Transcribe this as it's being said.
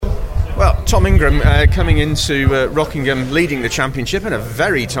Tom Ingram coming into Rockingham, leading the championship, and a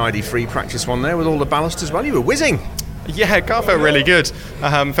very tidy free practice one there with all the ballast as well. You were whizzing. Yeah, car felt really good.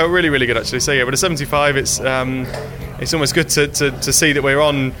 Felt really, really good actually. So yeah, with a 75, it's almost good to see that we're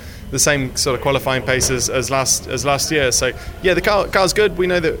on the same sort of qualifying pace as last year. So yeah, the car's good. We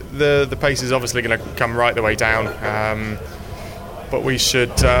know that the pace is obviously going to come right the way down, but we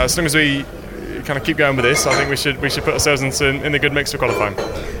should, as long as we kind of keep going with this, I think we should put ourselves in a good mix for qualifying.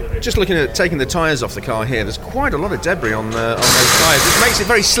 Just looking at taking the tyres off the car here, there's quite a lot of debris on those tyres. It makes it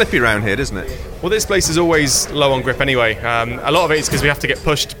very slippy around here, doesn't it? Well, this place is always low on grip anyway. A lot of it is because we have to get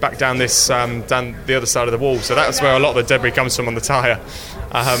pushed back down down the other side of the wall, so that's where a lot of the debris comes from on the tyre.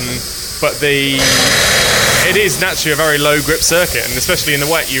 But it is naturally a very low grip circuit, and especially in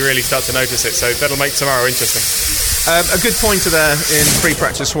the wet you really start to notice it, so that'll make tomorrow interesting. A good pointer there in free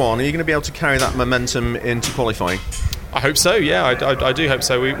practice one. Are you going to be able to carry that momentum into qualifying? I hope so. Yeah, I do hope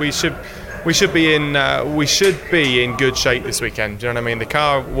so. We should be in good shape this weekend. Do you know what I mean? The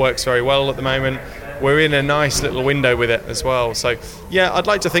car works very well at the moment. We're in a nice little window with it as well. So yeah, I'd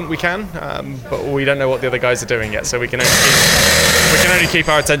like to think we can, but we don't know what the other guys are doing yet. So we can only keep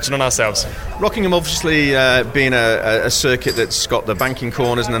our attention on ourselves. Rockingham, obviously being a circuit that's got the banking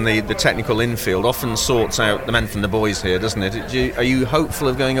corners and then the technical infield, often sorts out the men from the boys here, doesn't it? Are you hopeful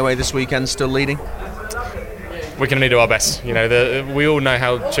of going away this weekend still leading? We can only do our best. You know, we all know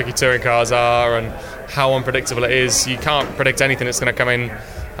how tricky touring cars are and how unpredictable it is. You can't predict anything that's going to come in.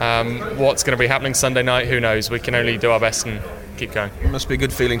 What's going to be happening Sunday night, who knows? We can only do our best and keep going. It must be a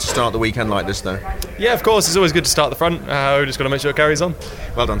good feeling to start the weekend like this, though. Yeah, of course. It's always good to start the front. We've just got to make sure it carries on.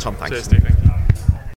 Well done, Tom. Thanks. Cheers, Steve.